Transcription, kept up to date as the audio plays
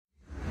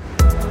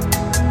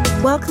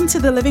Welcome to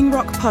the Living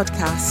Rock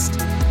podcast.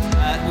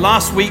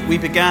 Last week we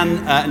began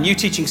a new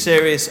teaching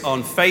series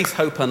on faith,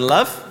 hope and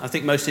love. I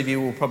think most of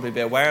you will probably be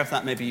aware of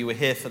that. Maybe you were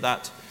here for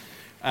that.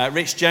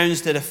 Rich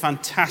Jones did a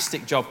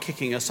fantastic job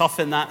kicking us off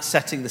in that,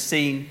 setting the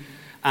scene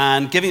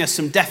and giving us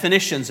some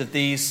definitions of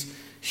these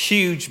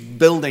huge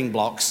building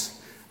blocks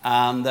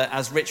that,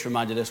 as Rich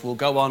reminded us, will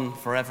go on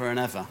forever and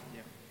ever.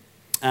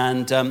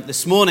 And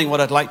this morning what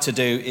I'd like to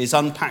do is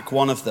unpack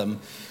one of them.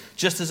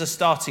 Just as a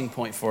starting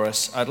point for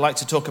us, I'd like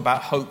to talk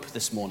about hope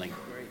this morning.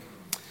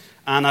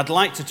 And I'd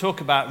like to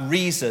talk about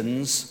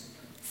reasons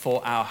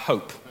for our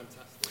hope.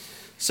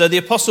 So the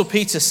Apostle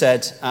Peter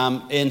said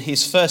in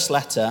his first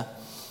letter,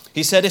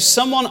 he said, if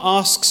someone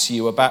asks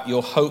you about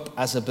your hope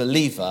as a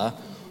believer,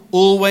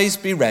 always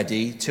be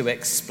ready to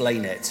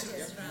explain it.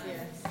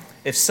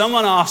 If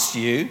someone asks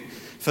you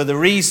for the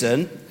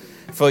reason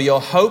for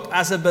your hope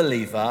as a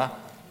believer,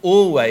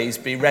 always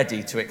be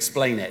ready to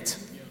explain it.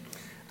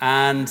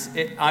 And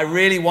I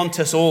really want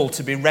us all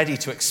to be ready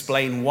to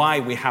explain why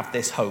we have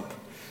this hope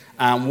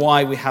and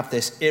why we have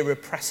this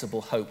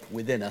irrepressible hope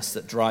within us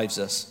that drives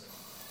us.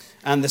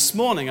 And this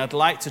morning, I'd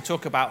like to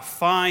talk about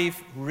 5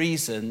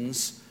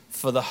 reasons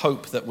for the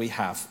hope that we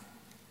have.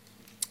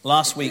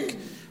 Last week,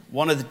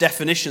 one of the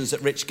definitions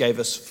that Rich gave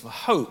us for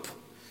hope,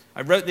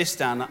 I wrote this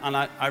down, and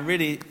I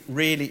really,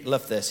 really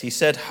love this. He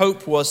said,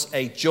 hope was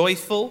a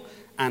joyful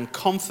and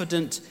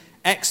confident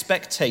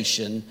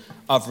expectation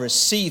of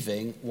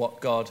receiving what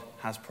God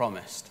has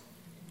promised.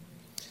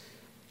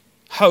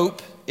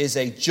 Hope is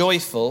a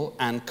joyful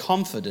and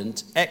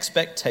confident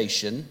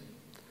expectation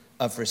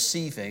of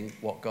receiving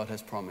what God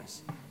has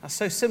promised. That's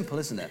so simple,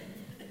 isn't it?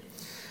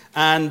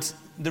 And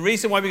the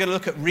reason why we're going to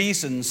look at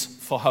reasons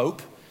for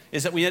hope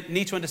is that we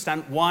need to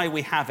understand why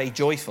we have a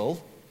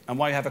joyful and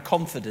why we have a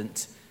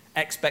confident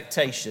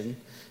expectation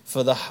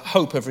for the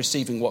hope of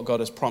receiving what God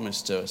has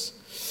promised to us.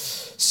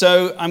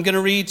 So I'm going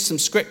to read some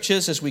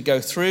scriptures as we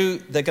go through.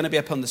 They're going to be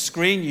up on the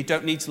screen. You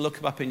don't need to look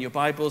them up in your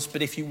Bibles,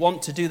 but if you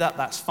want to do that,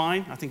 that's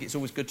fine. I think it's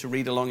always good to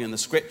read along in the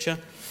scripture.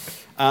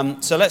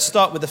 So let's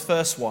start with the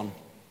first one.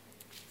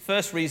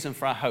 First reason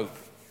for our hope.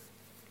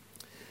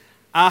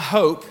 Our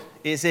hope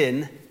is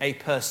in a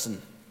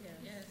person.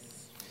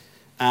 Yes.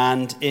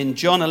 And in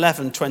John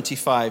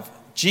 11:25,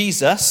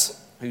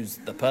 Jesus, who's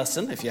the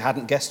person, if you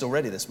hadn't guessed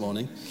already this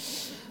morning,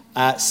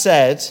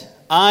 said,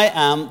 I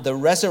am the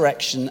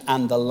resurrection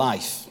and the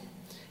life.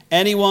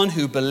 Anyone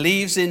who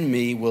believes in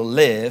me will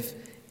live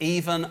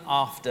even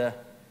after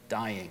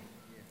dying.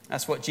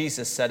 That's what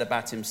Jesus said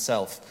about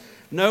himself.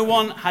 No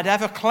one had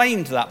ever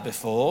claimed that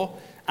before,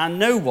 and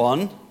no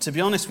one, to be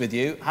honest with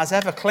you, has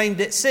ever claimed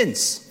it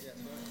since.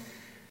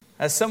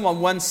 As someone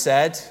once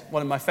said,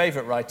 one of my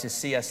favorite writers,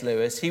 C.S.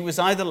 Lewis, he was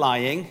either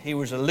lying, he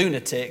was a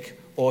lunatic,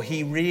 or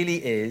he really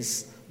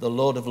is the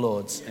Lord of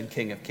Lords and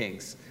King of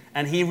Kings.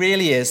 And he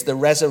really is the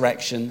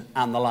resurrection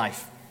and the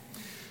life.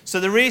 So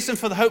the reason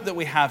for the hope that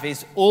we have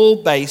is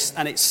all based,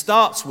 and it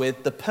starts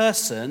with the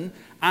person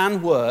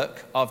and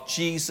work of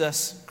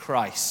Jesus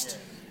Christ.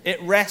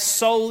 It rests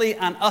solely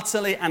and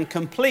utterly and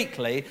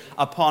completely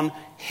upon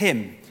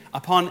him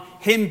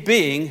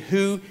being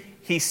who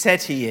he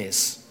said he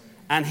is.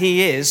 And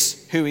he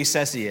is who he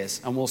says he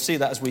is. And we'll see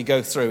that as we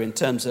go through in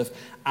terms of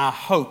our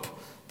hope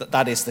that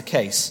that is the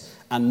case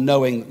and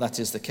knowing that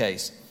is the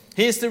case.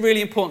 Here's the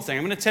really important thing.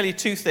 I'm going to tell you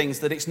 2 things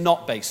that it's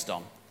not based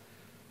on.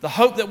 The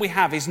hope that we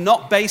have is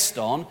not based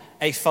on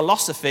a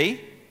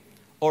philosophy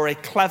or a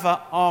clever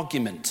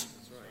argument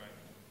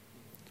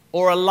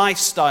or a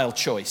lifestyle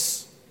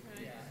choice.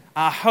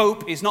 Our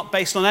hope is not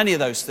based on any of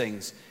those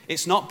things.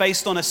 It's not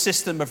based on a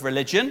system of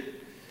religion.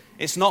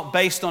 It's not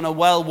based on a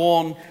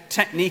well-worn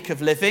technique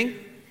of living.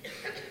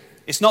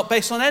 It's not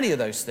based on any of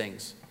those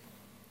things.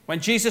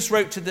 When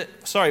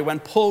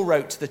Paul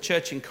wrote to the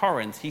church in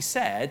Corinth, he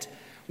said,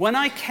 when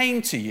I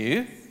came to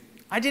you,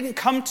 I didn't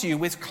come to you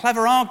with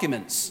clever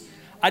arguments.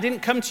 I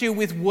didn't come to you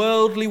with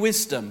worldly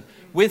wisdom,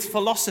 with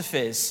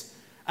philosophies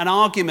and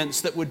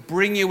arguments that would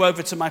bring you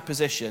over to my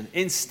position.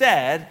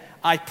 Instead,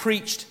 I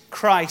preached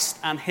Christ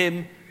and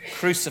him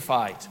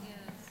crucified. Yes.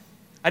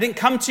 I didn't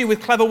come to you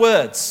with clever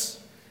words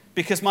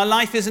because my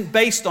life isn't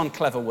based on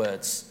clever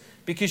words.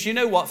 Because you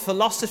know what?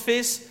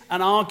 Philosophies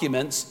and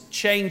arguments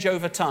change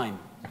over time.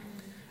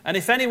 And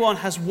if anyone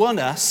has won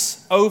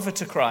us over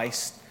to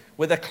Christ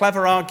with a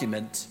clever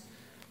argument,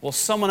 well,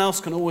 someone else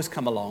can always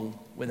come along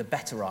with a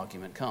better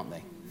argument, can't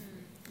they?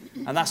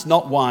 And that's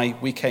not why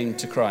we came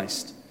to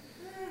Christ.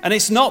 And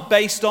it's not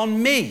based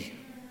on me.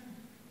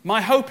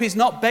 My hope is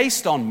not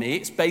based on me,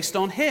 it's based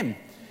on him.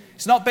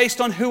 It's not based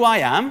on who I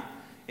am.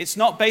 It's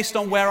not based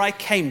on where I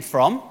came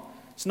from.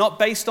 It's not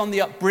based on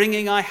the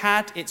upbringing I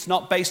had. It's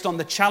not based on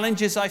the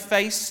challenges I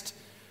faced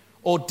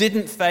or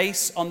didn't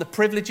face, on the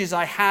privileges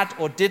I had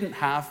or didn't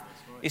have.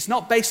 It's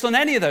not based on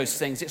any of those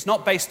things. It's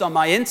not based on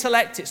my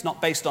intellect. It's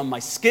not based on my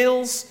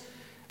skills.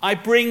 I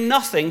bring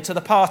nothing to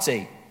the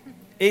party.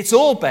 It's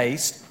all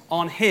based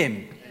on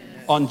him,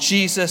 on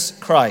Jesus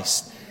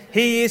Christ.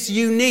 He is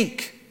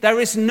unique. There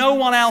is no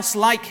one else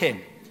like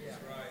him.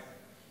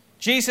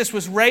 Jesus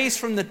was raised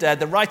from the dead.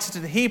 The writer to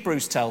the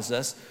Hebrews tells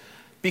us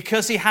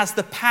because he has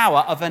the power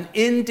of an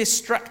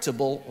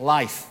indestructible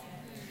life.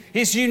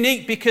 He's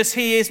unique because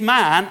he is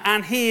man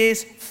and he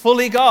is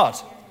fully God.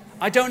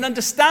 I don't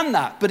understand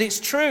that, but it's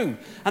true.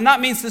 And that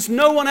means there's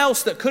no one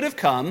else that could have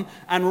come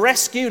and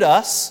rescued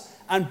us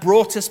and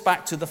brought us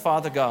back to the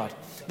Father God.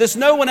 There's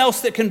no one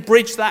else that can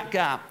bridge that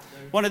gap.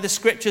 One of the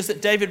scriptures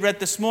that David read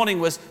this morning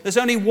was, there's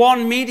only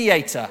one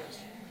mediator.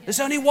 There's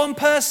only one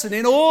person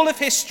in all of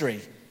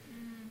history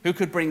who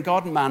could bring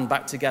God and man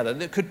back together,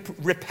 that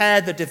could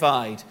repair the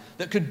divide,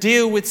 that could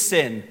deal with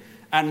sin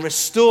and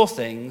restore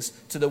things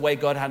to the way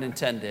God had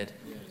intended.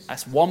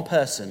 That's one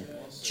person,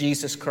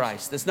 Jesus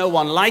Christ. There's no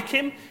one like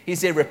him.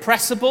 He's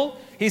irrepressible.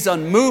 He's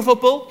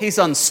unmovable. He's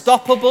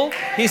unstoppable.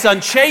 He's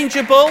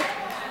unchangeable.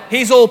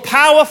 He's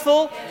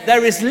all-powerful.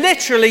 There is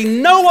literally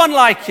no one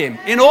like him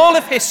in all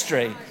of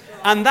history.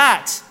 And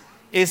that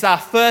is our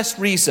first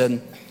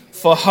reason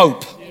for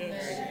hope.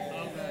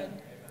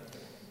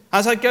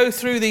 As I go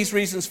through these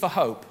reasons for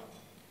hope,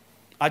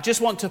 I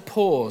just want to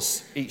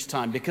pause each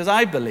time because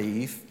I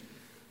believe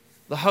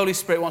the Holy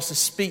Spirit wants to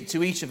speak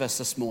to each of us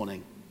this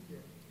morning.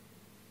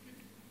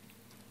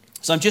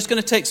 So I'm just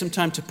going to take some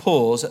time to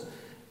pause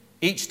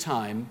each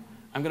time.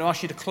 I'm going to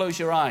ask you to close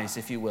your eyes,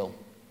 if you will.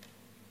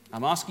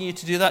 I'm asking you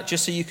to do that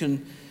just so you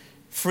can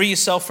free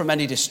yourself from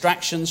any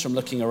distractions, from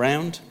looking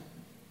around.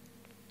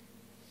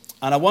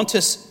 And I want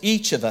us,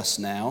 each of us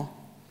now,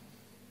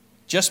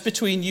 just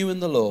between you and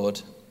the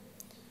Lord,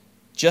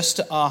 just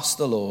to ask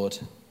the Lord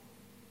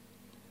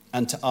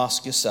and to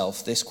ask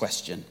yourself this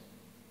question.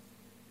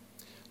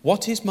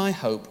 What is my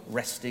hope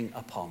resting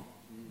upon?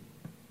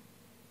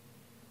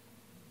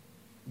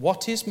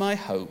 What is my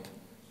hope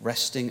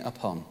resting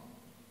upon?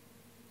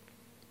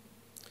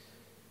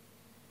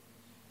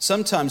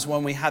 Sometimes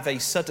when we have a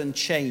sudden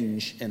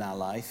change in our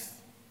life,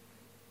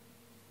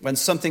 when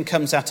something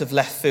comes out of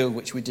left field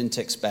which we didn't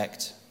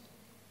expect,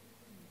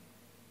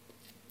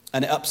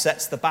 and it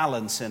upsets the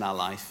balance in our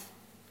life,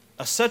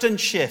 a sudden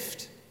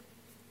shift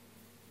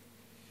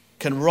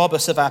can rob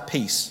us of our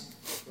peace.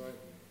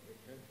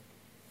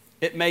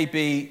 It may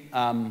be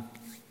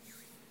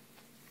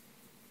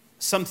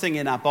something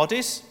in our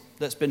bodies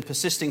that's been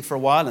persisting for a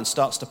while and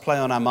starts to play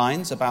on our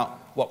minds about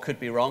what could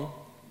be wrong.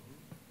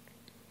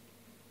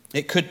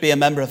 It could be a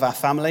member of our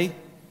family.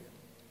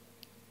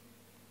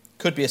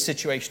 Could be a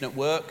situation at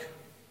work.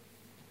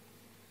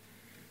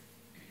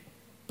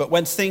 But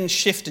when things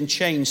shift and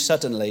change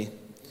suddenly,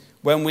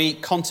 when we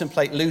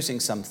contemplate losing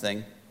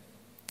something,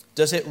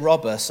 does it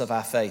rob us of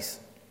our faith?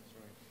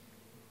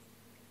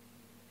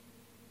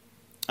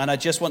 And I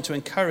just want to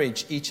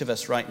encourage each of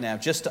us right now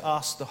just to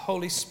ask the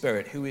Holy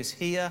Spirit, who is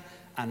here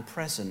and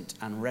present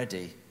and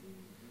ready,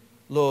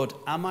 Lord,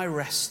 am I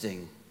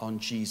resting on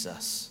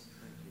Jesus?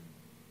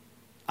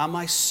 Am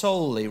I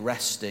solely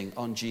resting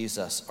on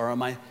Jesus? Or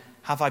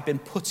have I been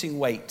putting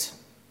weight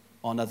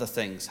on other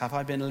things? Have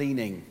I been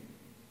leaning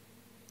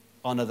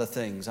on other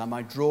things? Am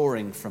I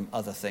drawing from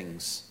other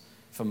things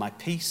for my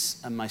peace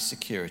and my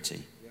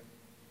security?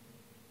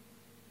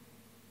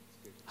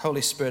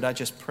 Holy Spirit, I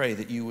just pray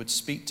that you would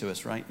speak to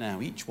us right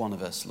now, each one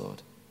of us,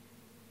 Lord.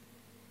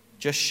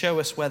 Just show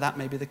us where that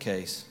may be the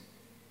case.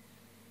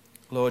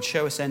 Lord,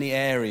 show us any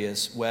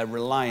areas where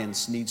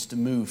reliance needs to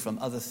move from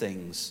other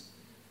things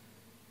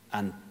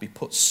and be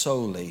put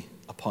solely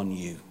upon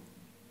you.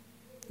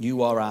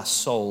 You are our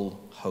sole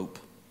hope.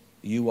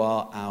 You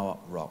are our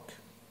rock.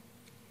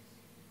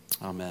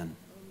 Amen.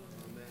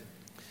 Amen.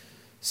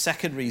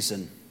 Second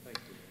reason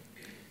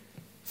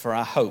for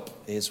our hope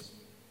is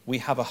we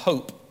have a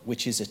hope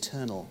which is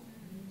eternal.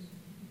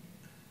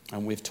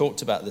 And we've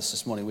talked about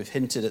this morning. We've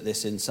hinted at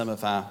this in some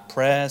of our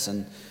prayers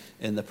and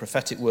in the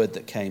prophetic word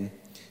that came.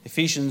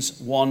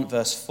 Ephesians 1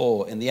 verse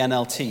 4 in the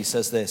NLT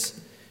says this: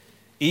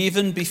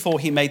 even before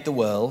he made the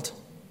world,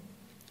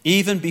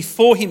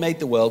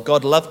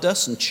 God loved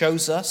us and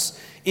chose us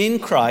in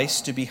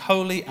Christ to be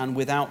holy and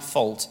without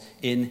fault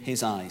in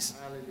his eyes.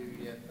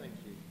 Hallelujah. Thank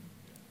you.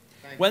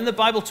 When the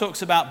Bible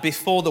talks about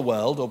before the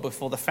world or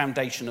before the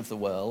foundation of the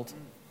world,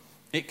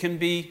 it can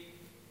be,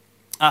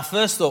 our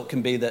first thought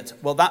can be that,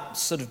 well, that's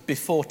sort of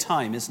before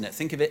time, isn't it?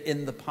 Think of it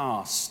in the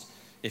past,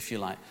 if you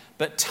like.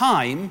 But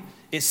time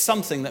is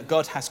something that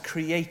God has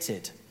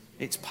created.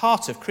 It's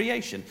part of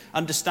creation.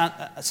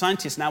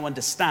 Scientists now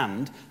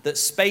understand that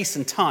space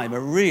and time are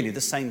really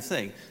the same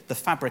thing, the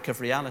fabric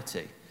of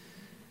reality.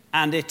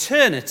 And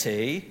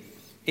eternity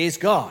is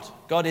God.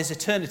 God is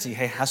eternity.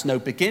 He has no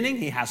beginning,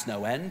 he has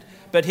no end,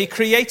 but he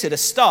created a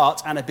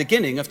start and a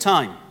beginning of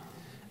time.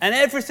 And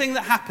everything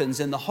that happens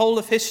in the whole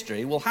of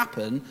history will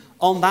happen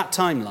on that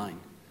timeline.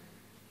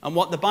 And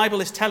what the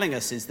Bible is telling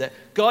us is that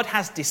God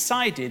has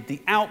decided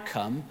the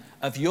outcome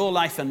of your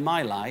life and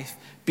my life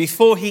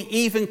before he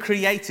even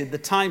created the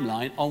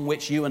timeline on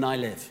which you and I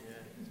live.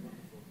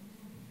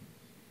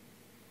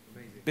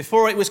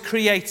 Before it was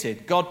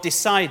created, God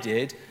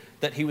decided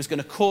that he was going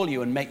to call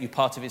you and make you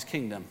part of his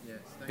kingdom.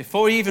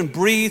 Before he even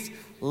breathed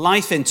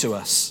life into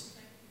us.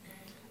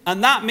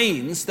 And that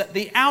means that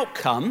the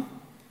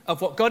outcome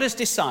of what God has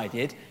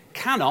decided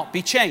cannot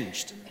be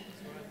changed.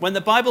 when the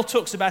Bible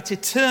talks about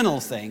eternal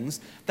things,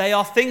 they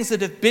are things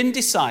that have been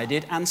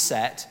decided and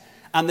set,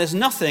 and there's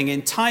nothing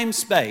in time,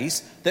 space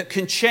that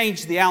can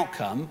change the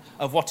outcome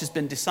of what has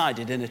been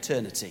decided in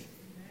eternity.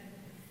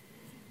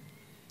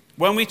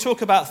 When we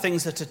talk about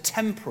things that are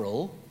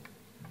temporal,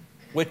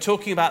 we're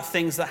talking about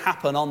things that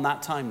happen on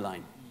that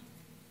timeline.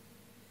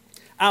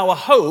 Our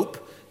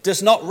hope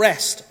does not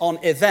rest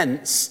on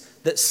events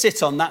that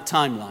sit on that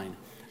timeline.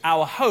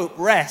 Our hope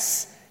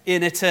rests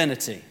in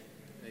eternity.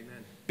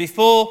 Amen.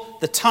 Before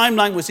the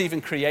timeline was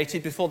even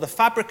created, before the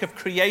fabric of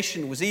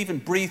creation was even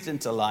breathed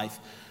into life,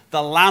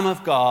 the Lamb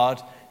of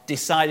God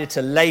decided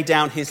to lay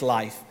down his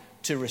life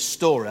to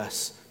restore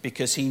us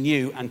because he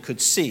knew and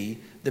could see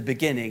the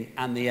beginning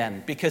and the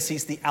end, because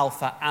he's the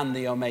Alpha and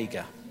the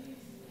Omega.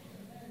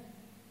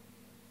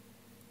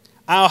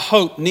 Our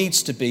hope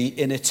needs to be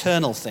in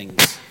eternal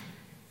things.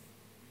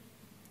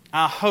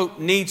 Our hope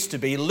needs to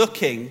be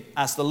looking,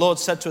 as the Lord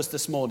said to us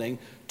this morning,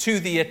 to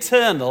the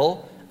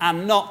eternal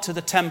and not to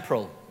the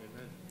temporal.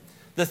 Amen.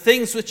 The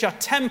things which are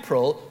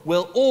temporal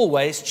will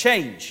always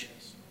change.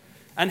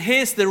 And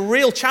here's the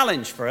real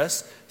challenge for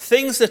us.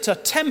 Things that are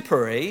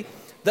temporary,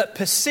 that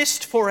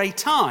persist for a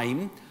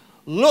time,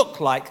 look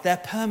like they're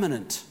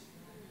permanent.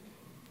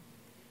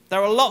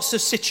 There are lots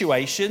of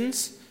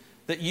situations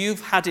that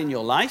you've had in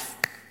your life.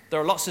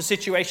 There are lots of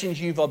situations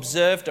you've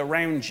observed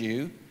around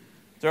you.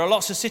 There are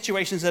lots of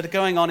situations that are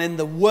going on in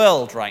the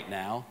world right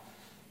now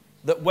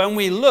that when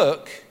we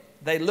look,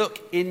 they look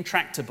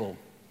intractable.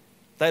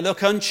 They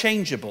look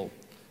unchangeable.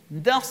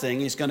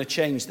 Nothing is going to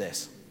change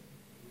this.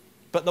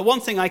 But the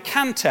one thing I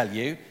can tell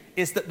you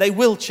is that they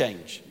will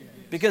change,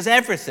 because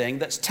everything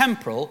that's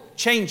temporal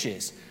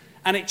changes,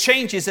 and it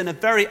changes in a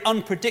very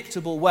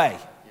unpredictable way.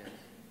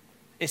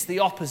 It's the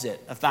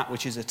opposite of that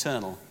which is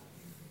eternal.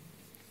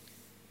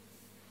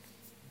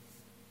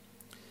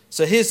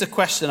 So here's the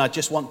question I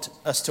just want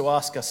us to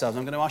ask ourselves.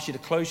 I'm going to ask you to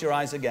close your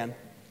eyes again.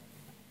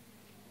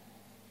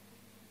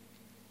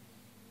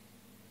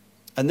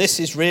 And this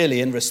is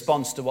really in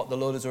response to what the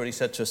Lord has already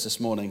said to us this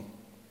morning.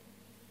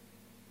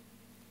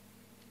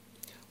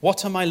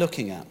 What am I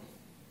looking at?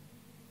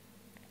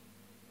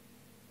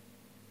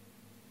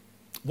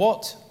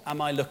 What am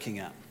I looking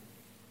at?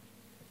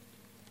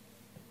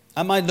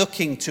 Am I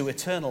looking to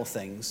eternal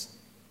things?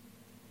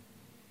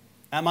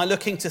 Am I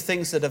looking to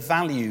things that are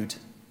valued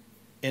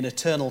in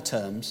eternal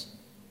terms?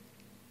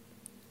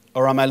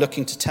 Or am I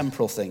looking to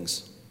temporal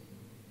things?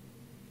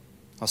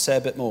 I'll say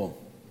a bit more.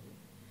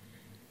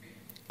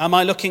 Am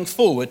I looking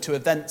forward to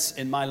events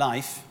in my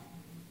life,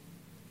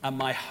 and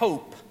my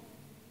hope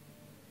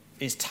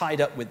is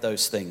tied up with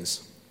those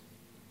things?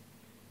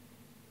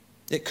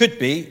 It could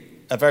be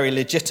a very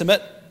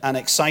legitimate and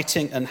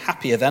exciting and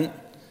happy event,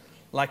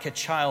 like a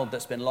child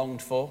that's been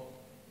longed for,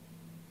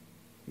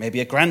 maybe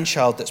a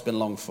grandchild that's been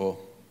longed for.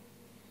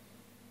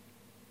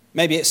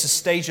 Maybe it's a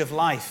stage of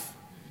life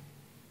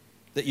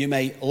that you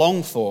may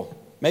long for.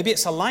 Maybe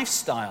it's a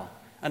lifestyle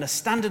and a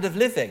standard of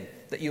living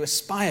that you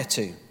aspire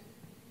to.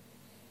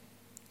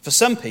 For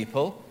some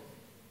people,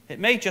 it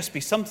may just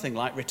be something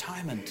like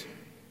retirement.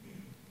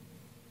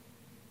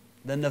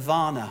 The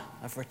nirvana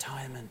of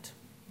retirement.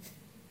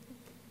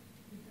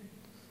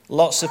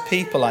 Lots of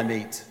people I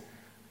meet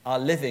are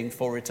living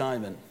for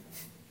retirement.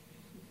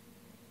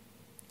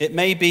 It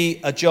may be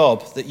a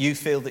job that you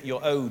feel that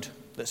you're owed,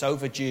 that's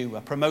overdue,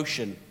 a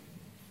promotion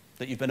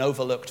that you've been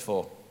overlooked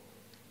for.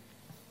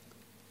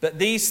 But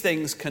these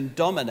things can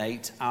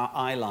dominate our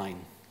eye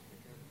line.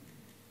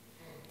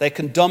 They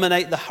can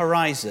dominate the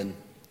horizon,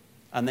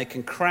 and they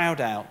can crowd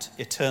out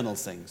eternal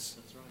things.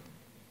 That's right.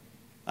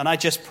 And I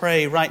just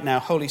pray right now,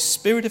 Holy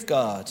Spirit of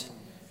God,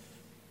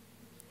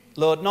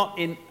 Lord, not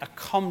in a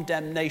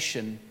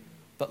condemnation,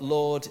 but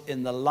Lord,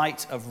 in the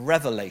light of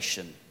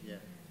revelation,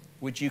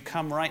 would you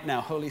come right now,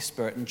 Holy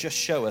Spirit, and just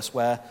show us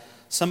where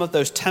some of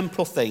those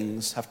temporal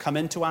things have come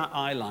into our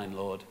eye line,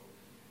 Lord,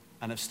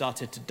 and have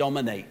started to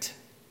dominate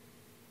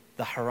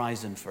the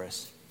horizon for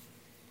us,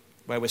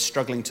 where we're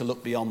struggling to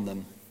look beyond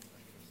them.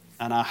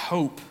 And our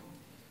hope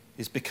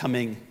is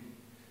becoming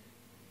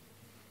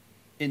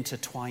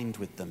intertwined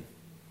with them.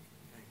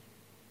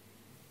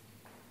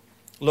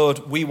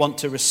 Lord, we want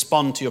to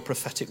respond to your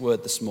prophetic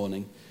word this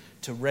morning,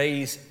 to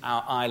raise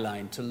our eye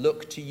line, to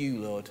look to you,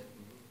 Lord,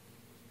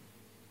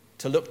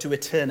 to look to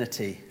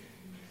eternity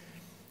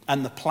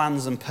and the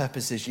plans and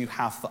purposes you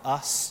have for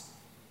us,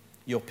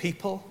 your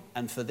people,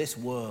 and for this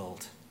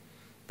world,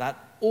 that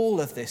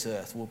all of this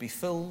earth will be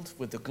filled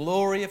with the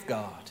glory of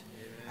God,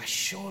 as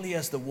surely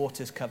as the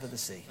waters cover the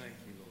sea. Thank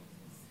you,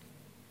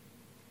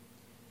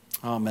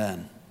 Lord.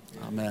 Amen.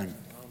 Amen.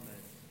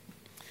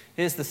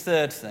 Here's the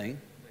third thing.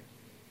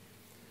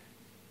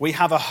 We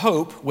have a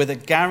hope with a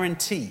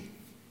guarantee.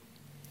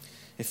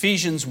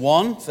 Ephesians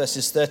 1,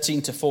 verses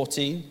 13 to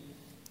 14,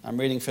 I'm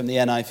reading from the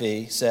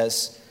NIV,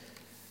 says,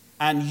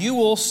 "And you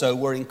also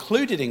were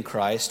included in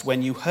Christ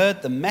when you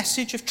heard the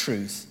message of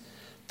truth,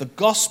 the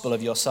gospel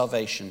of your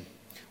salvation.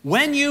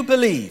 When you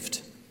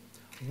believed,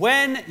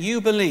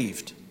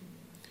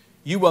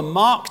 you were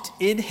marked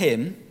in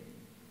him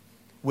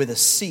with a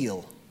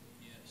seal,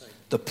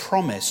 the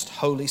promised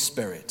Holy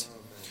Spirit,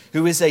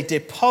 who is a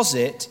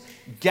deposit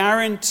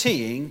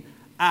guaranteeing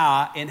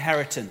our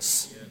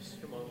inheritance.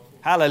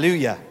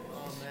 Hallelujah.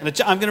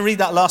 I'm going to read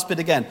that last bit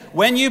again.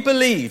 When you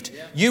believed,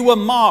 you were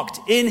marked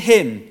in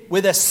him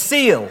with a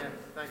seal,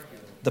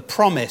 the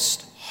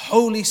promised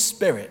Holy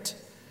Spirit,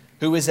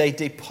 who is a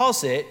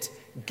deposit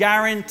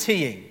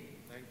guaranteeing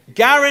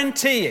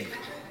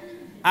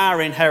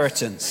our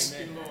inheritance.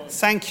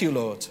 Thank you,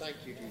 Lord.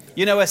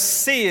 You know, a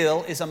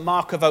seal is a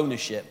mark of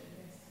ownership.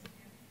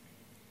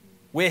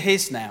 We're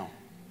his now.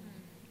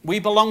 We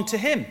belong to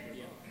him.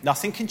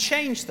 Nothing can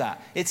change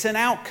that. It's an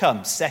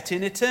outcome set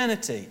in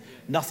eternity.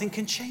 Nothing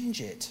can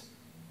change it.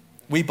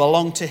 We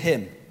belong to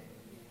him.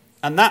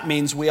 And that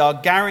means we are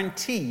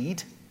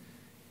guaranteed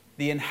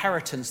the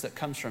inheritance that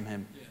comes from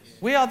him.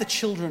 We are the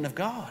children of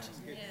God.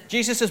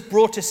 Jesus has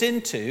brought us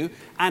into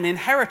an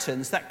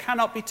inheritance that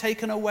cannot be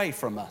taken away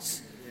from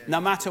us, no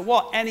matter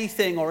what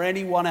anything or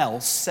anyone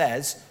else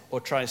says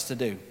or tries to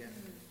do.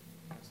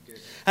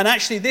 And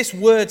actually, this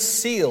word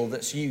seal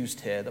that's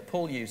used here, that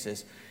Paul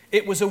uses,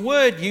 it was a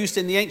word used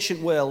in the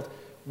ancient world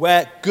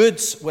where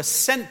goods were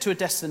sent to a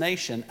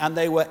destination and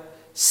they were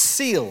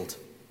sealed.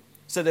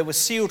 So they were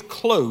sealed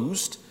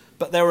closed,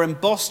 but they were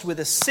embossed with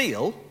a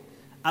seal,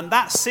 and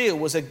that seal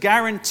was a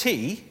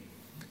guarantee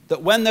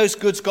that when those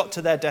goods got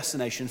to their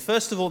destination,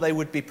 first of all, they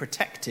would be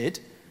protected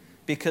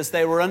because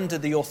they were under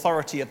the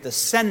authority of the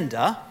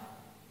sender.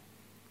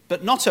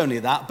 But not only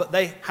that, but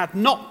they had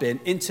not been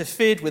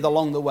interfered with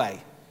along the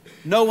way.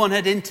 No one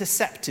had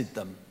intercepted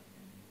them.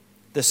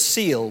 The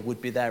seal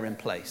would be there in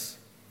place.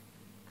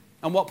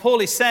 And what Paul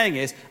is saying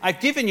is,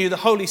 I've given you the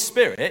Holy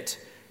Spirit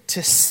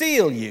to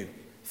seal you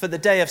for the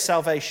day of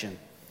salvation.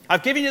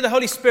 I've given you the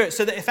Holy Spirit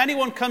so that if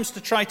anyone comes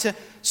to try to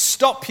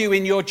stop you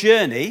in your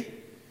journey,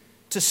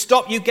 to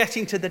stop you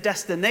getting to the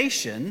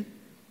destination,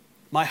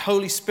 my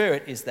Holy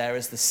Spirit is there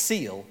as the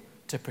seal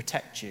to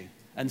protect you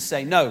and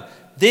say, no,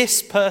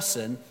 this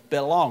person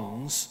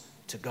belongs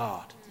to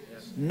God.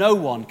 No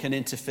one can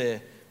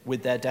interfere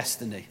with their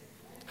destiny.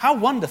 How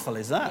wonderful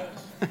is that?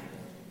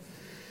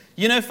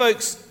 You know,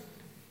 folks,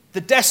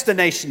 the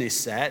destination is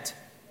set,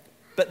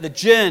 but the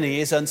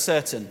journey is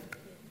uncertain.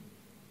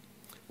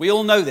 We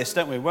all know this,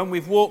 don't we? When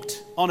we've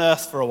walked on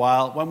earth for a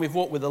while, when we've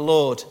walked with the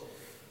Lord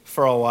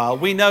for a while,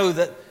 we know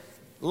that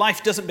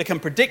life doesn't become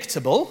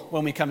predictable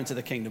when we come into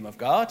the kingdom of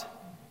God,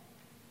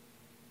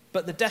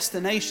 but the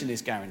destination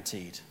is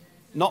guaranteed,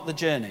 not the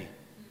journey.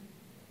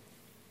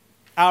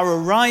 Our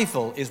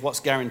arrival is what's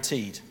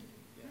guaranteed,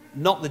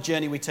 not the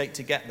journey we take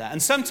to get there.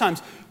 And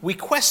sometimes we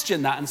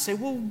question that and say,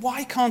 well,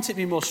 why can't it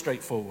be more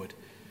straightforward?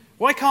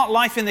 Why can't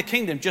life in the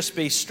kingdom just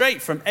be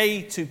straight from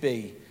A to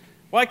B?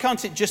 Why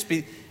can't it just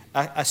be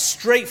a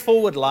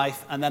straightforward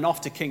life and then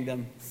off to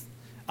kingdom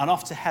and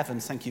off to heaven?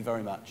 Thank you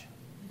very much.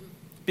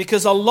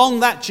 Because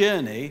along that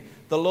journey,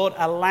 the Lord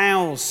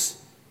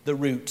allows the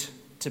route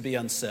to be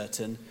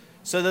uncertain,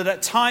 so that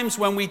at times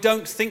when we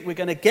don't think we're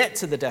going to get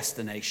to the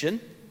destination,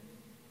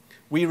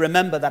 we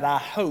remember that our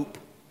hope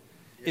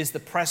is the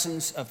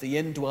presence of the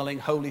indwelling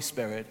Holy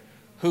Spirit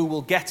who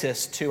will get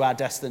us to our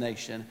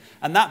destination.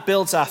 And that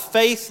builds our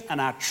faith and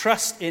our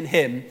trust in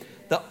him,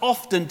 that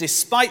often,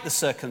 despite the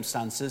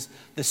circumstances,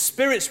 the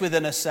Spirit's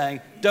within us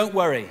saying, don't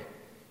worry,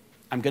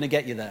 I'm going to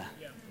get you there.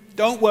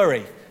 Don't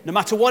worry. No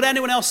matter what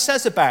anyone else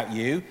says about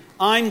you,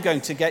 I'm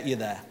going to get you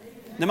there.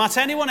 No matter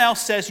anyone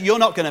else says you're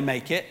not going to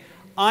make it,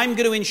 I'm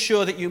going to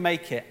ensure that you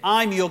make it.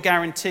 I'm your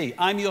guarantee.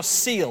 I'm your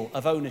seal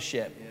of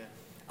ownership.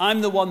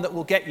 I'm the one that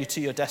will get you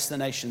to your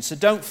destination. So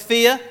don't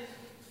fear,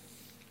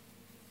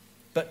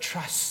 but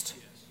trust.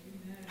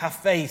 Have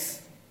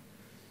faith.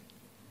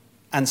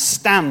 And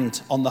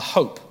stand on the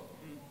hope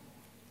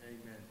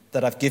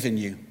that I've given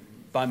you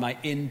by my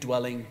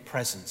indwelling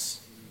presence.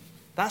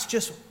 That's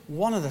just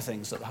one of the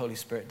things that the Holy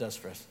Spirit does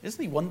for us.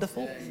 Isn't he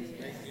wonderful?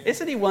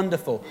 Isn't he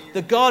wonderful?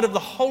 The God of the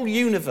whole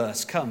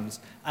universe comes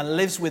and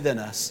lives within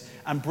us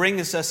and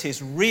brings us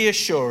his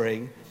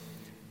reassuring,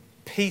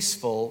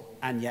 peaceful,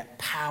 and yet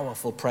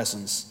powerful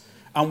presence.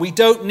 And we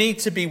don't need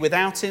to be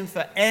without him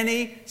for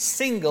any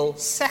single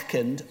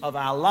second of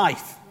our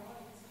life.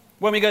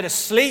 When we go to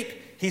sleep,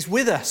 he's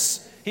with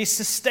us. He's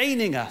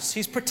sustaining us.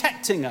 He's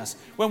protecting us.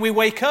 When we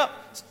wake up,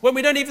 when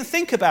we don't even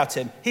think about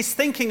him, he's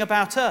thinking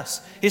about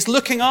us. He's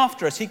looking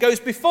after us. He goes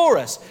before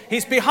us.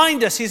 He's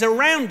behind us. He's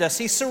around us.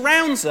 He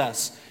surrounds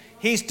us.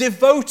 He's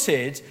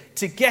devoted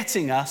to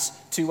getting us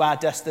to our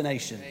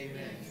destination.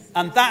 Amen.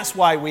 And that's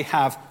why we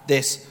have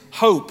this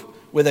hope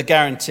with a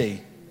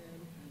guarantee.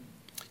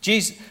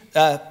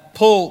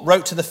 Paul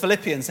wrote to the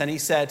Philippians and he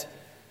said,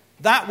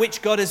 that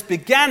which God has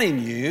begun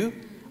in you,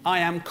 I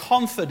am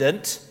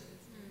confident.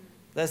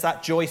 There's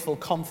that joyful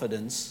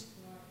confidence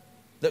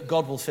that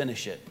God will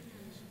finish it.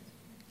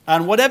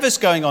 And whatever's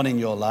going on in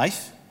your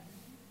life,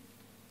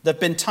 there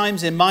have been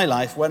times in my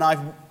life when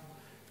I've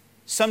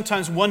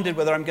sometimes wondered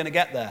whether I'm going to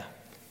get there.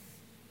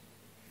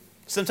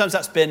 Sometimes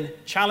that's been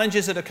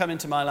challenges that have come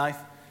into my life.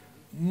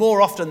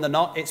 More often than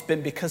not, it's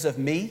been because of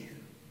me,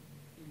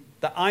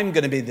 that I'm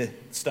going to be the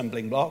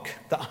stumbling block,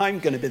 that I'm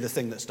going to be the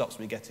thing that stops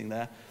me getting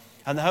there.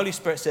 And the Holy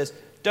Spirit says,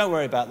 don't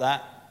worry about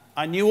that.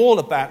 I knew all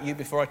about you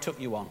before I took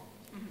you on.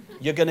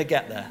 You're going to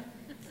get there.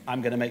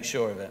 I'm going to make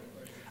sure of it.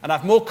 And I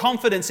have more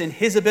confidence in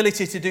his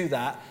ability to do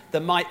that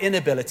than my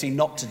inability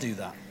not to do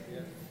that.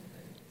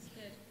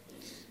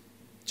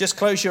 Just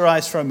close your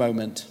eyes for a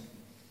moment.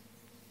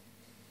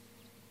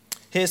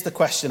 Here's the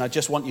question I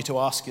just want you to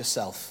ask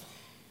yourself.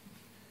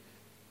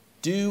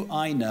 Do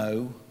I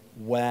know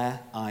where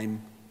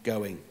I'm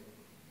going?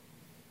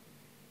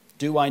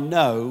 Do I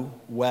know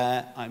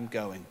where I'm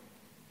going?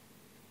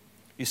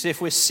 You see,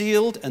 if we're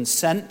sealed and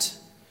sent,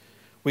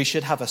 we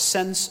should have a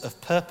sense of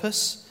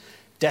purpose,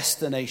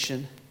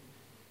 destination.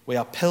 We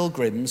are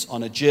pilgrims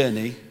on a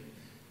journey,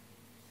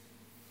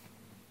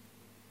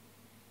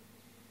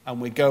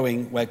 and we're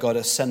going where God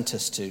has sent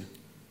us to.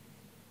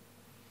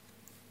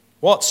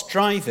 What's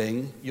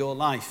driving your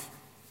life?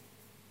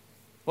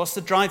 What's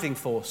the driving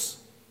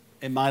force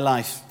in my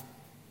life?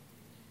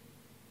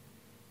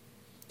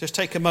 Just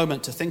take a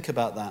moment to think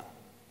about that.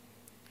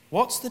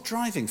 What's the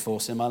driving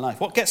force in my life?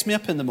 What gets me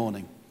up in the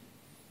morning?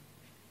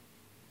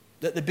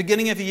 At the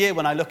beginning of the year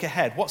when I look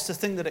ahead, what's the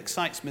thing that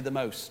excites me the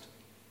most?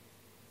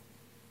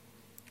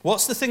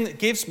 What's the thing that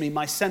gives me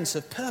my sense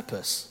of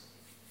purpose?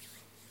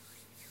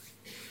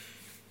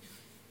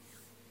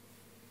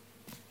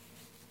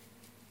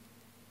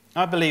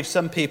 I believe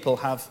some people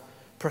have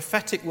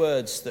prophetic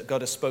words that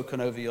God has spoken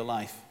over your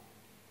life,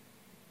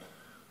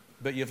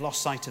 but you've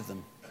lost sight of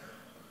them.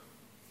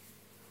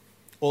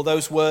 Or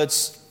those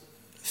words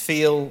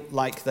feel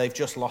like they've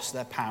just lost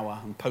their power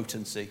and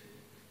potency.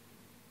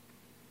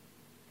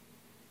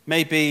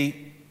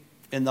 Maybe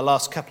in the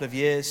last couple of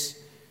years,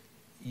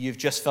 you've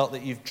just felt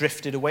that you've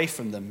drifted away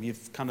from them.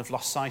 You've kind of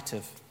lost sight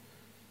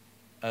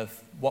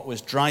of what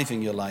was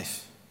driving your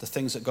life, the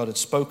things that God had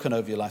spoken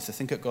over your life, the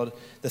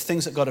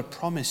things that God had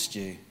promised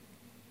you,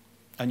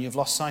 and you've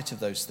lost sight of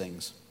those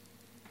things.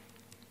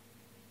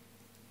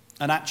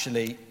 And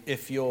actually,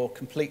 if you're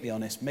completely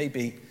honest,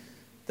 maybe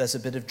there's a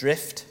bit of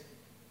drift.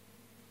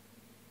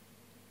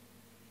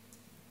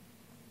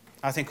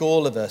 I think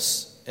all of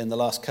us in the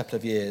last couple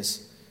of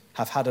years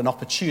have had an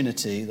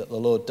opportunity that the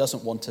Lord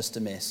doesn't want us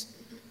to miss,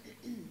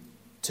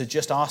 to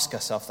just ask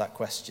ourselves that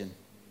question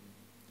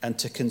and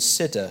to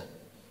consider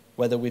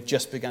whether we've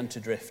just begun to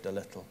drift a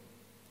little.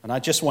 And I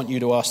just want you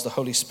to ask the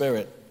Holy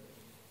Spirit,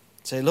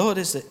 say, Lord,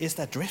 is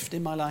there drift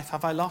in my life?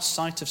 Have I lost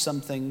sight of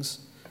some things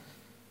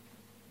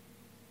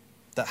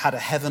that had a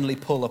heavenly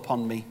pull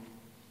upon me?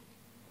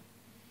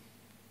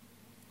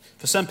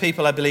 For some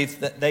people, I believe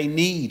that they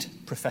need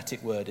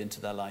prophetic word into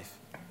their life.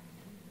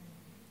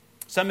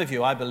 Some of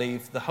you, I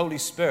believe, the Holy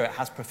Spirit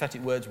has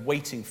prophetic words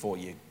waiting for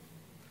you.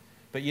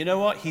 But you know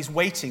what? He's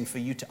waiting for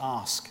you to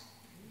ask.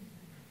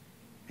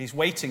 He's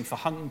waiting for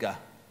hunger.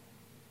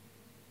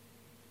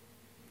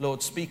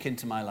 Lord, speak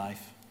into my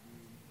life.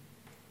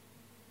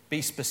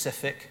 Be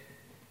specific.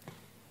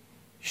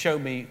 Show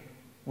me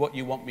what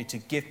you want me to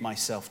give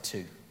myself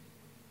to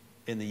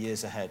in the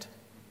years ahead.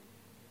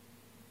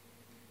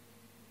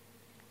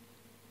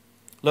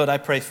 Lord, I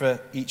pray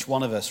for each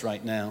one of us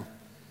right now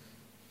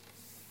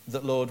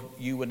that, Lord,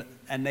 you would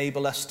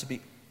enable us to be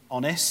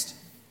honest.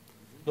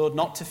 Lord,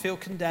 not to feel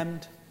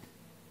condemned,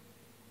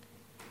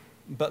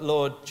 but,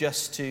 Lord,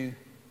 just to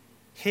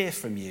hear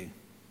from you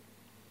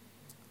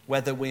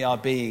whether we are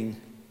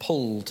being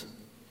pulled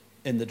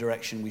in the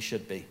direction we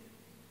should be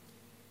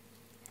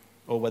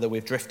or whether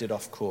we've drifted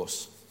off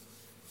course.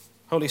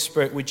 Holy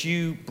Spirit, would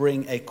you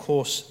bring a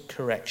course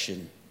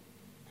correction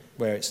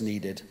where it's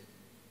needed?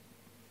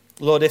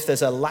 Lord, if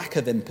there's a lack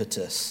of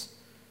impetus,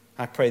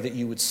 I pray that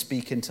you would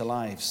speak into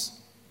lives.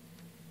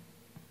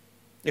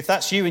 If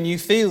that's you and you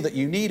feel that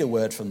you need a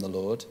word from the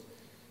Lord,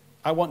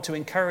 I want to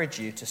encourage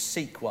you to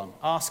seek one.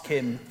 Ask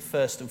him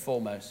first and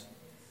foremost.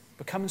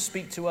 But come and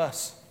speak to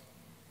us.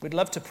 We'd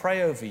love to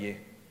pray over you.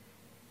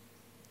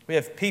 We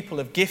have people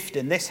of gift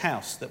in this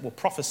house that will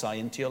prophesy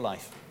into your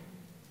life.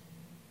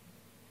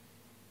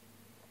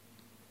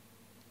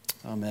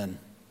 Amen.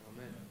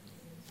 Amen.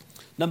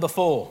 Number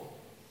 4.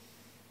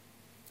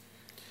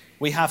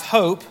 We have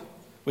hope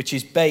which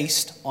is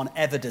based on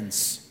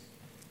evidence.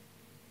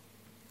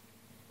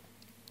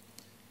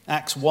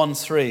 Acts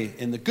 1:3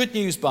 in the Good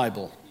News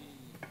Bible.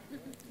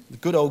 The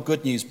good old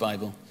Good News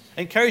Bible.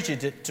 I encourage you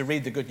to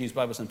read the Good News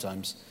Bible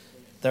sometimes.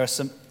 There are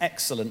some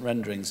excellent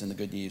renderings in the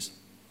Good News.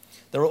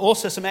 There are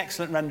also some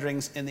excellent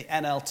renderings in the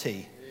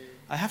NLT.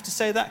 I have to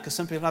say that because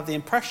some people have the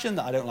impression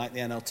that I don't like the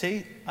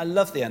NLT. I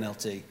love the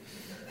NLT.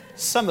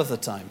 Some of the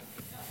time.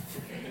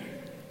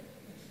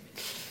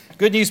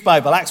 Good News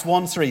Bible, Acts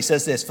 1:3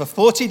 says this: For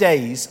 40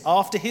 days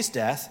after his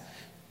death,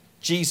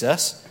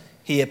 Jesus,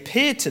 he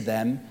appeared to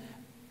them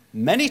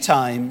many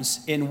times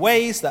in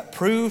ways that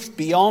proved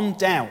beyond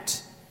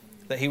doubt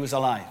that he was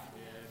alive.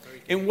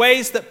 In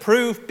ways that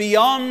proved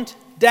beyond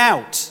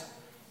doubt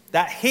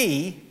that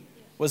he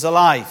was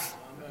alive.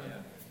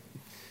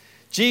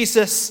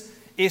 Jesus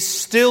is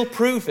still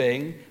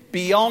proving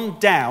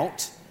beyond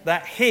doubt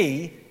that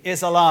he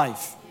is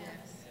alive.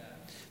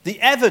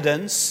 The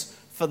evidence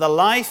for the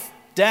life,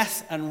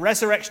 death, and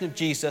resurrection of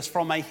Jesus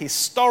from a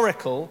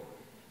historical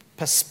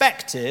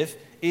perspective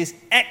is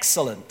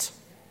excellent,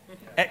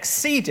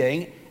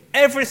 exceeding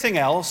everything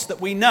else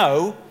that we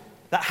know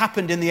that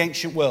happened in the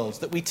ancient world,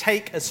 that we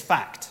take as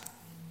fact.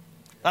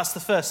 That's the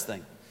first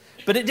thing.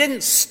 But it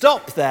didn't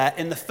stop there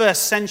in the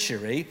first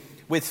century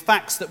with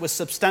facts that were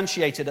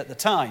substantiated at the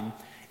time.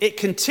 It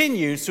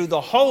continues through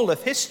the whole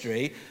of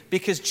history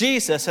because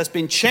Jesus has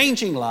been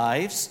changing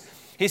lives.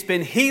 He's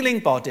been healing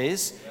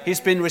bodies. He's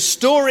been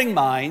restoring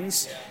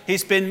minds.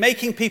 He's been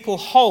making people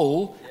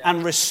whole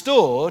and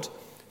restored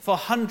for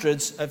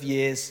hundreds of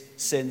years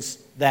since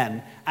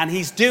then. And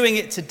he's doing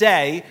it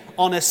today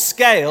on a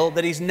scale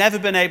that he's never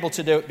been able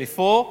to do it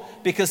before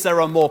because there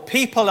are more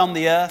people on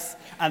the earth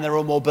and there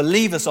are more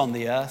believers on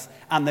the earth,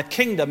 and the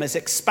kingdom is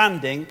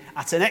expanding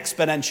at an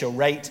exponential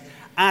rate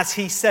as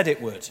he said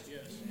it would.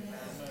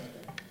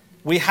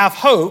 We have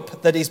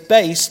hope that is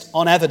based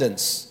on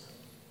evidence.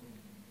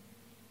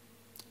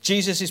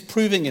 Jesus is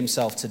proving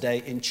himself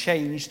today in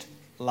changed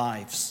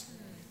lives.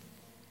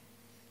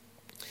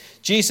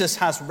 Jesus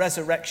has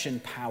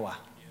resurrection power.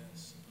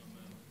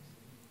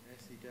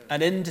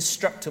 An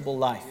indestructible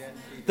life.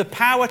 The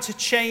power to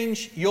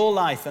change your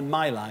life and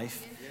my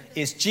life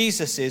is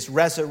Jesus'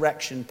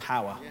 resurrection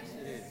power.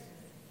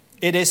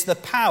 It is the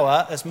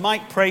power, as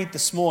Mike prayed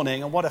this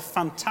morning, and what a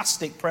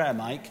fantastic prayer,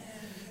 Mike.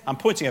 I'm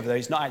pointing over there,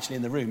 he's not actually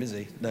in the room, is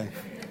he? No.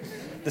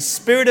 The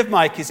spirit of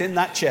Mike is in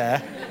that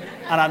chair,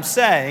 and I'm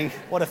saying,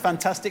 what a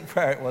fantastic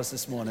prayer it was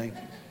this morning.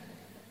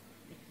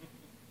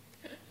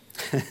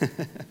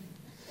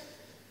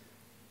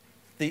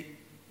 The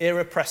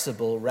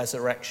irrepressible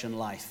resurrection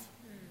life.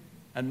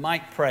 And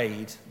Mike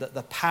prayed that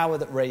the power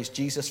that raised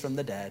Jesus from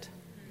the dead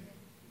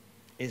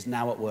is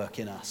now at work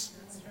in us.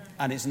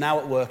 And is now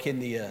at work in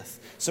the earth.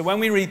 So when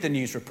we read the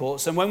news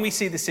reports and when we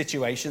see the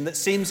situation that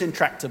seems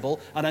intractable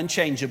and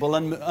unchangeable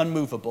and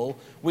unmovable,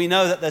 we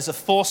know that there's a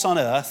force on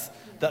earth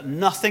that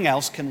nothing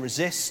else can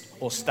resist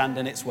or stand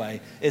in its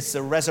way. It's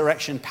the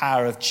resurrection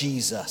power of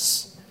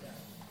Jesus.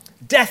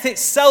 Death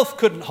itself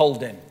couldn't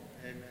hold him.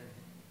 Amen.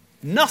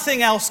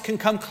 Nothing else can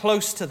come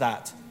close to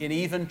that in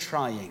even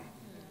trying.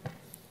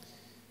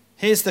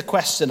 Here's the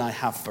question I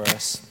have for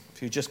us.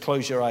 If you just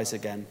close your eyes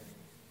again.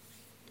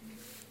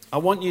 I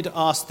want you to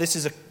ask, this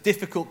is a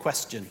difficult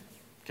question.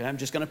 Okay, I'm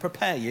just going to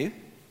prepare you.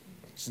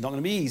 It's not going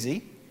to be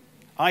easy.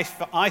 I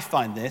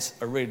find this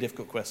a really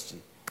difficult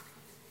question.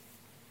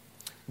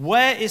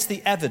 Where is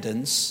the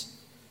evidence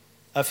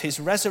of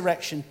his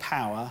resurrection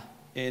power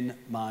in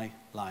my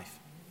life?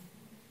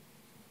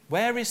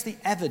 Where is the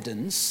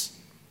evidence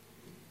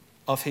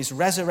of his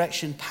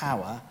resurrection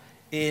power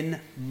in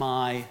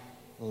my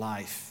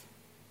life?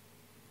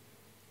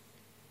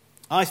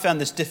 I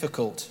found this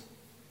difficult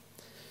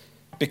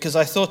because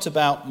I thought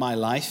about my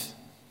life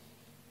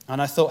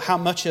and I thought how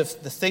much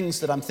of the things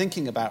that I'm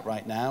thinking about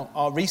right now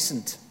are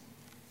recent.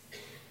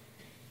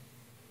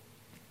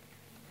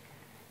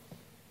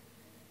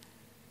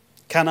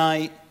 Can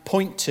I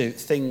point to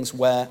things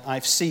where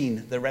I've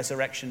seen the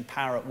resurrection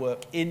power at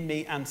work in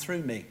me and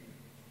through me?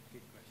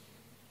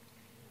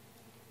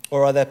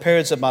 Or are there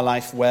periods of my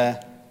life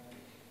where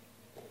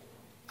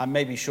I'm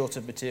maybe short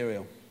of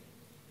material?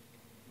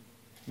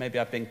 Maybe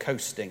I've been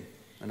coasting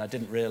and I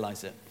didn't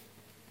realize it.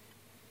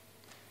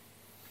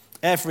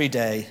 Every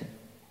day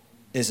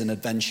is an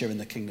adventure in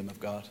the kingdom of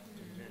God.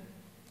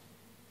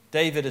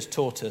 David has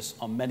taught us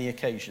on many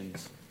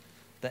occasions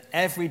that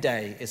every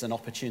day is an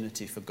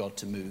opportunity for God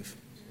to move.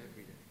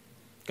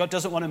 God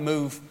doesn't want to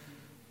move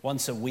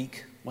once a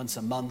week, once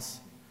a month,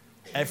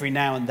 every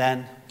now and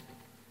then.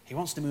 He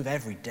wants to move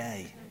every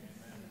day.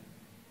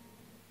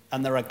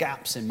 And there are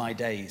gaps in my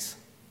days.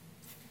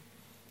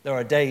 There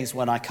are days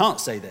when I can't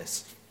say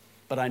this,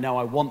 but I know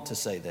I want to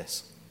say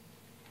this.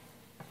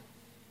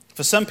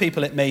 For some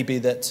people, it may be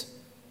that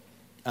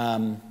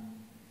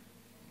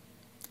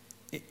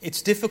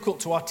it's difficult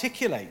to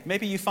articulate.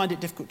 Maybe you find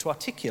it difficult to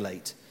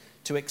articulate,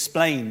 to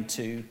explain,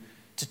 to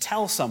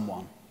tell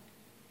someone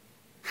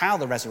how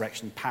the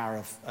resurrection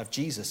power of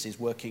Jesus is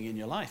working in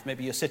your life.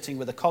 Maybe you're sitting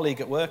with a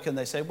colleague at work and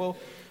they say, well,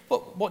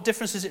 what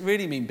difference does it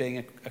really mean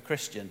being a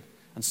Christian?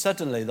 And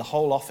suddenly the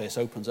whole office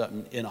opens up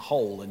in a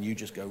hole and you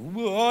just go,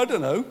 well, I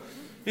don't know.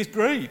 It's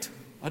great.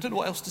 I don't know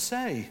what else to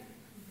say.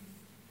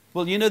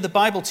 Well, you know, the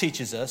Bible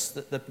teaches us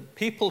that the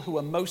people who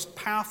are most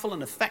powerful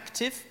and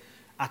effective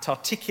at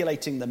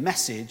articulating the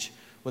message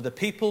were the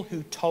people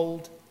who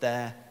told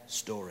their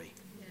story.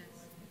 Yes,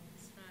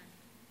 that's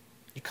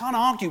right. You can't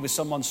argue with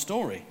someone's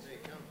story.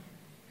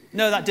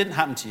 No, that didn't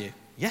happen to you.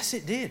 Yes,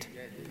 it did.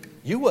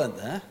 You weren't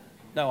there.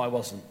 No, I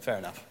wasn't. Fair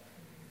enough.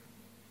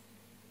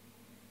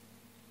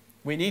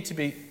 We need to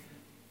be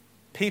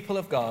people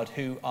of God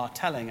who are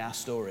telling our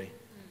story.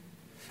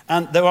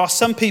 And there are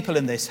some people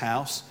in this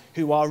house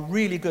who are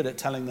really good at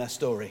telling their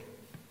story,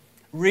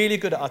 really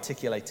good at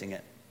articulating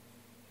it.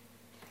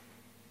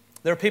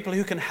 There are people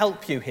who can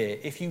help you here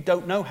if you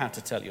don't know how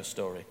to tell your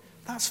story.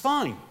 That's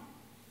fine.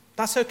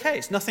 That's okay.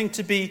 It's nothing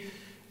to be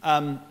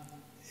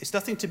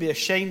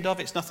ashamed of.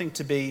 It's nothing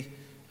to be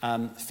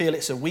feel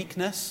it's a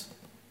weakness.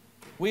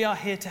 We are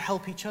here to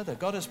help each other.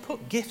 God has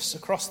put gifts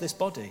across this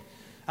body.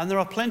 And there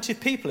are plenty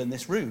of people in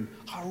this room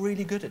who are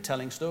really good at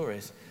telling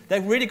stories.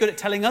 They're really good at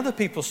telling other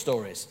people's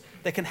stories.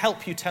 They can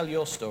help you tell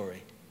your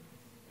story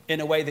in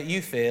a way that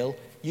you feel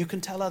you can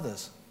tell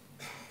others.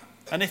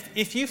 And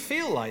if you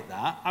feel like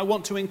that, I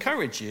want to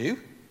encourage you,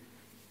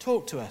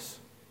 talk to us.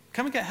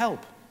 Come and get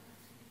help.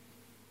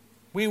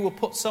 We will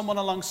put someone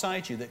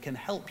alongside you that can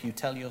help you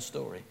tell your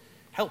story,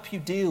 help you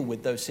deal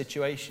with those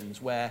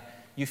situations where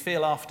you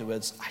feel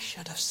afterwards, I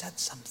should have said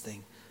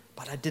something,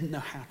 but I didn't know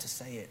how to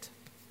say it.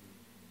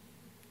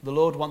 The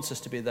Lord wants us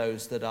to be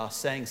those that are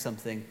saying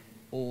something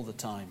all the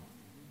time,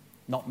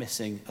 not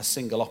missing a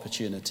single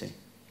opportunity.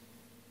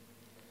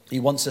 He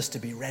wants us to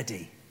be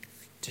ready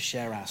to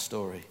share our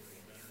story.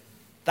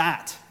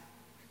 That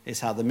is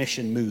how the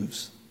mission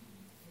moves.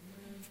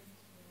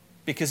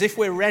 Because if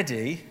we're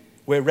ready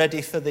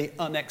for the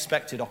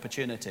unexpected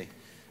opportunity.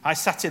 I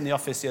sat in the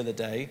office the other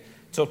day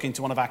talking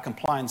to one of our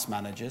compliance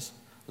managers.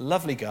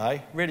 Lovely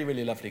guy, really,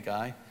 really lovely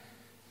guy.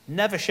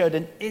 Never showed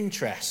an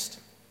interest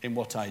in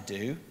what I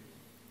do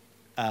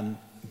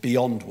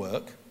beyond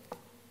work.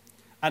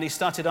 And he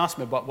started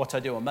asking me about what I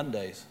do on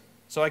Mondays.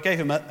 So I gave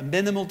him a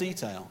minimal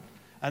detail.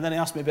 And then he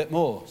asked me a bit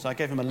more. So I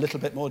gave him a little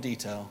bit more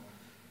detail.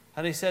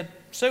 And he said,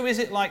 so is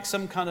it like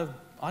some kind of,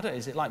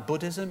 is it like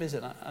Buddhism? Is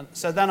it like,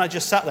 so then I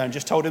just sat there and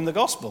just told him the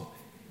gospel.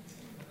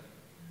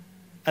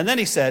 And then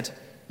he said,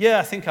 yeah,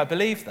 I think I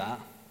believe that.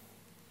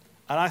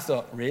 And I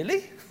thought,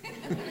 really?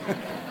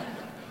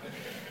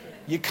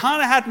 You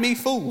kind of had me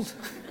fooled.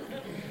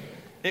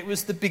 It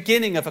was the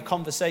beginning of a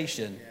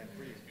conversation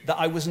that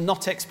I was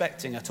not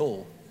expecting at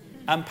all,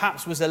 and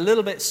perhaps was a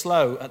little bit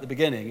slow at the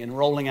beginning in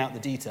rolling out the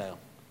detail.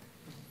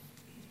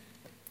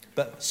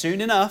 But soon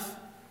enough,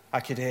 I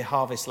could hear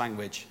harvest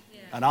language.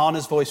 And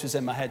Anna's voice was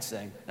in my head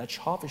saying, that's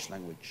harvest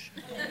language.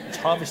 It's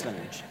harvest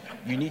language.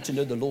 You need to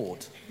know the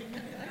Lord.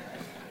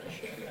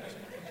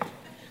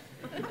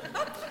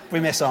 We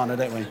miss Anna,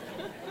 don't we?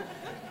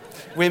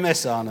 We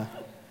miss Anna.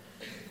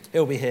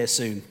 He'll be here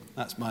soon.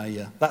 That's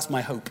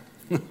my hope.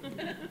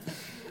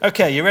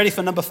 Okay, you ready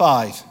for number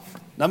 5?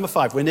 Number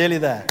 5, we're nearly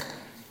there.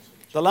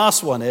 The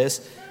last one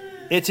is,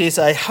 it is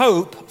a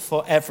hope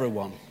for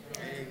everyone.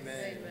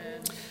 Amen.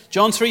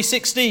 John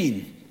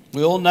 3:16.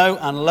 We all know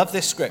and love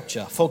this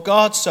scripture. For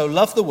God so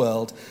loved the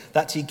world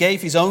that he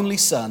gave his only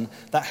Son,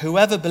 that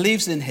whoever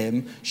believes in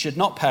him should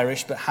not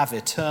perish but have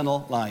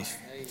eternal life.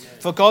 Amen.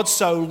 For God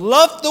so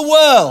loved the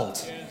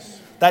world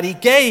that he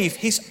gave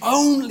his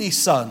only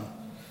Son,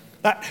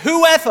 that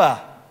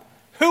whoever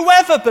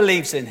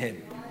believes in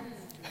him,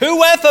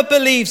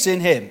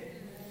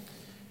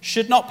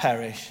 should not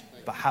perish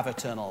but have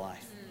eternal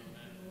life.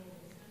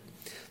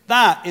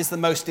 That is the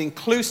most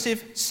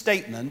inclusive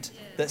statement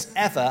that's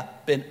ever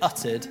been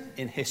uttered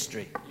in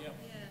history.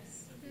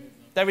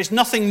 There is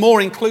nothing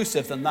more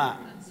inclusive than that.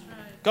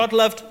 God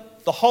loved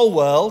the whole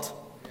world,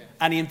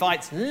 and he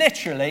invites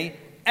literally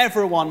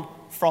everyone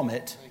from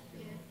it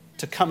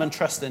to come and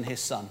trust in his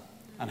Son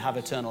and have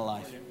eternal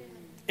life.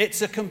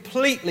 It's a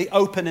completely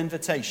open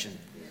invitation.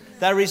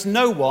 There is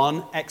no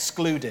one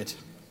excluded.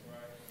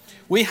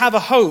 We have a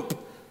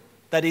hope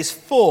that is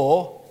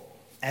for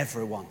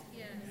everyone.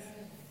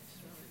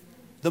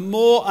 The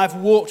more I've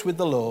walked with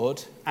the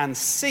Lord and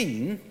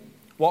seen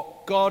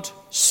what God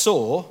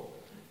saw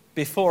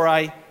before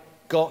I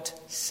got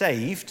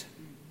saved,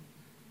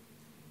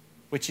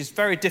 which is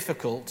very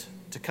difficult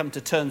to come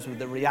to terms with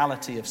the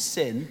reality of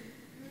sin,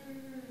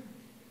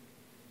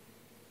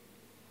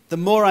 the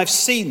more I've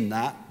seen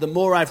that, the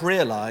more I've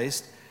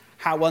realized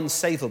how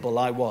unsavable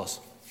I was.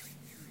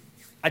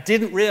 I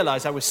didn't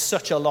realize I was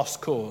such a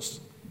lost cause.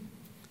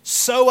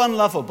 So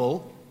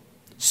unlovable,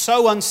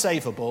 so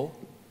unsavable,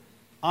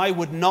 I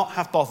would not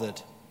have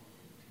bothered.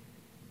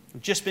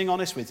 I'm just being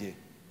honest with you.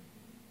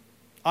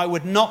 I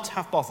would not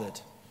have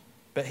bothered,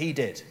 but he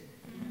did.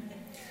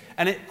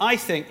 And I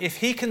think if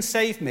he can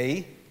save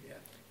me,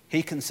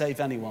 he can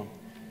save anyone.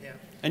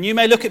 And you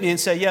may look at me and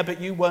say, yeah,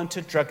 but you weren't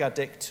a drug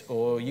addict,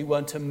 or you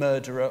weren't a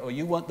murderer, or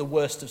you weren't the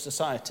worst of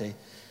society.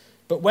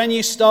 But when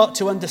you start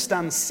to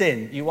understand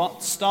sin, you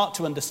start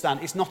to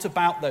understand it's not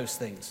about those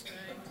things.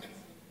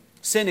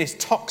 Sin is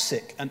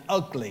toxic and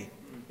ugly.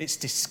 It's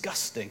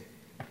disgusting.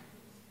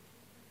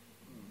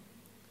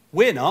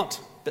 We're not,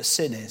 but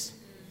sin is.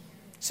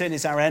 Sin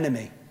is our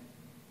enemy.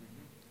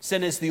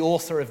 Sin is the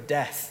author of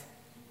death.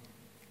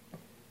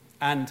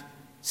 And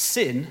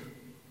sin,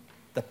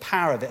 the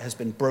power of it has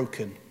been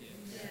broken.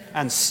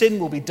 And sin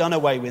will be done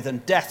away with,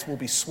 and death will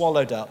be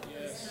swallowed up.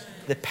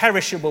 The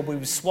perishable will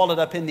be swallowed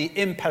up in the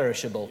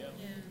imperishable.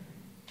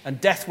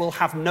 And death will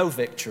have no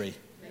victory.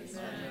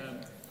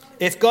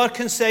 If God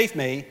can save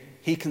me,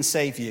 he can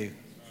save you.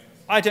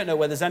 I don't know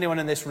whether there's anyone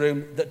in this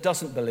room that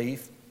doesn't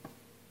believe,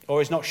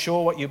 or is not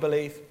sure what you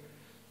believe,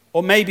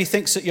 or maybe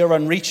thinks that you're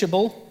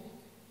unreachable,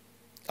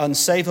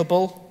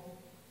 unsavable,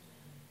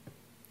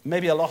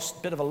 maybe a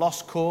bit of a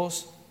lost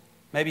cause.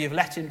 Maybe you've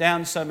let him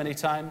down so many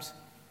times.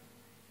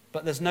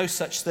 But there's no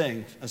such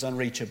thing as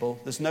unreachable.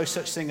 There's no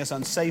such thing as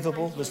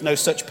unsavable. There's no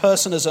such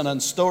person as an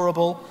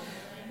unstorable.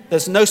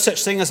 There's no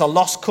such thing as a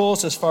lost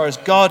cause as far as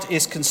God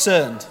is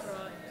concerned.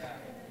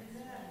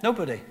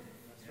 Nobody.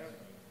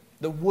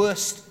 the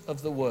worst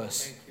of the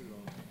worst,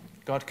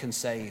 God can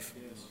save.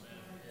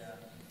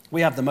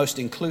 We have the most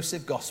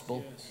inclusive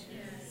gospel,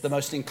 the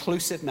most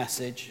inclusive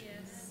message.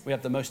 We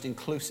have the most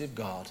inclusive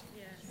God.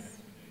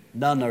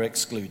 None are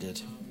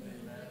excluded.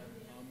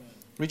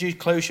 Would you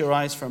close your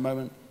eyes for a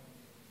moment?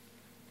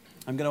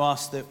 I'm going to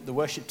ask the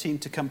worship team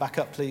to come back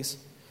up, please.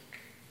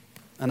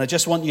 And I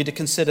just want you to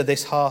consider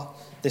this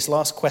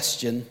last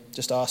question.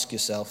 Just ask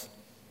yourself.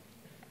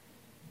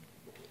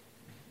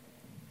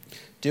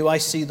 Do I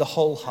see the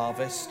whole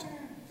harvest?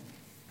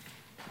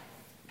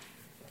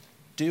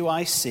 Do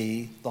I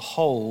see the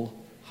whole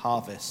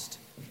harvest?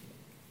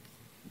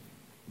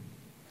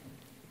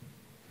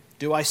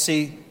 Do I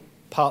see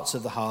parts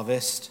of the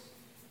harvest?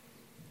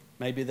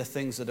 Maybe the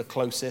things that are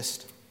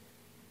closest.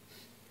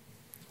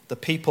 The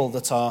people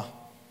that are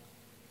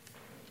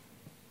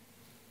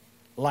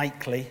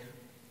likely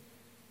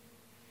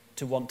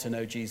to want to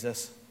know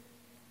Jesus.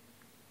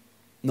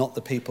 Not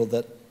the people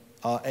that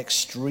are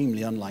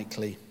extremely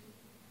unlikely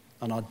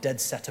and are dead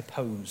set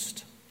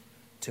opposed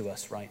to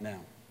us right now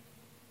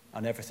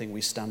and everything we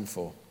stand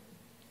for.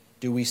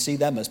 Do we see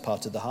them as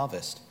part of the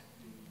harvest?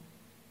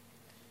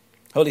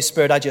 Holy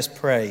Spirit, I just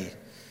pray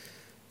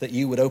that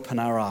you would open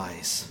our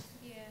eyes.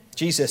 Yeah.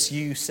 Jesus,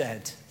 you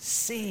said,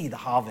 see the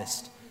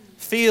harvest.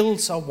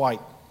 Fields are white.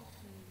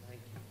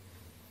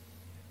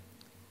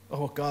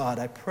 Oh God,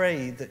 I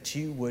pray that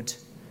you would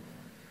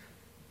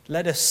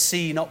let us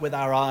see not with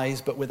our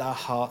eyes but with our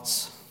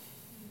hearts.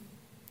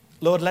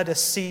 Lord, let us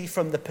see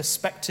from the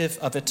perspective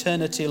of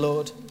eternity,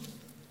 Lord,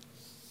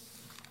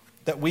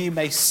 that we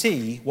may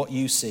see what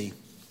you see.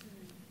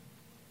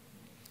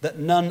 That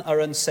none are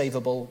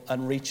unsavable,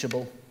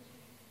 unreachable,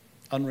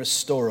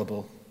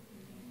 unrestorable.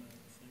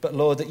 But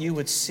Lord, that you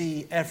would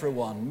see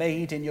everyone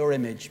made in your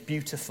image,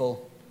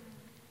 beautiful,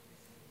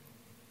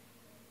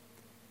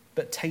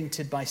 but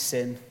tainted by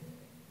sin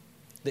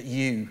that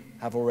you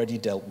have already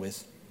dealt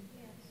with.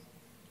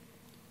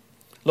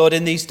 Lord,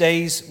 in these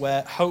days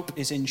where hope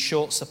is in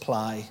short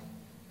supply,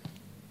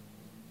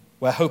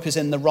 where hope is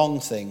in the wrong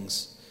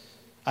things,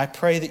 I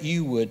pray that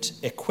you would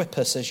equip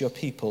us as your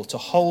people to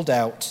hold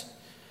out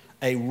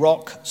a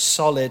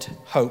rock-solid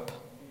hope,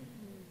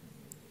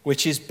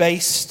 which is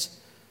based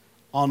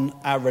on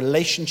our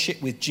relationship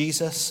with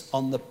Jesus,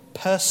 on the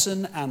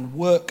person and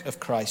work of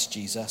Christ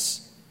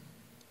Jesus.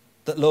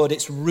 That, Lord,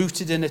 it's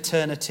rooted in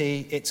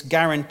eternity, it's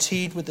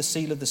guaranteed with the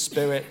seal of the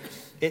Spirit,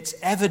 it's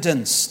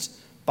evidenced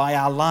by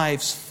our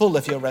lives full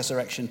of your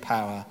resurrection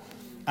power.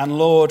 And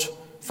Lord,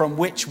 from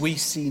which we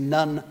see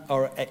none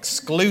are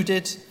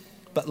excluded,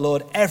 but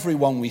Lord,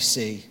 everyone we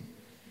see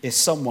is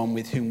someone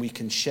with whom we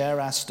can share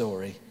our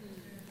story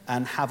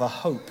and have a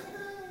hope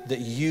that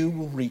you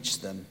will reach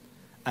them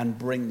and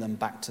bring them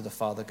back to the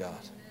Father God.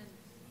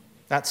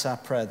 That's our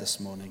prayer this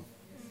morning.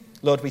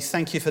 Lord, we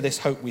thank you for this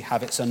hope we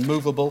have. It's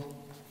unmovable,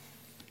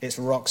 it's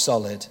rock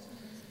solid,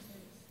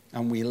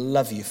 and we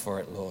love you for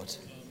it, Lord.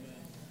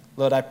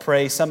 Lord, I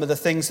pray some of the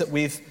things that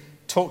we've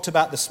talked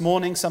about this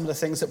morning, some of the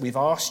things that we've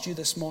asked you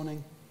this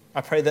morning,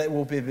 I pray that it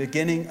will be the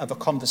beginning of a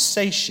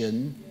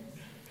conversation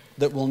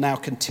that will now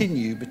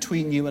continue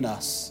between you and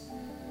us.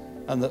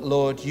 And that,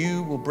 Lord,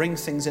 you will bring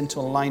things into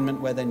alignment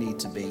where they need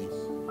to be,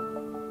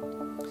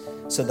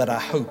 so that our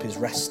hope is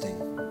resting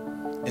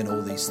in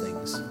all these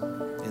things.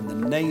 In the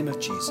name of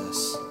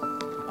Jesus,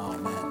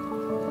 amen.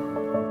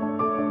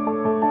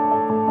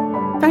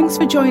 Thanks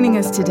for joining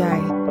us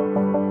today.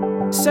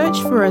 Search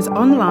for us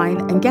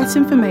online and get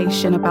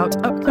information about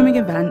upcoming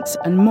events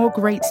and more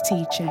great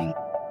teaching.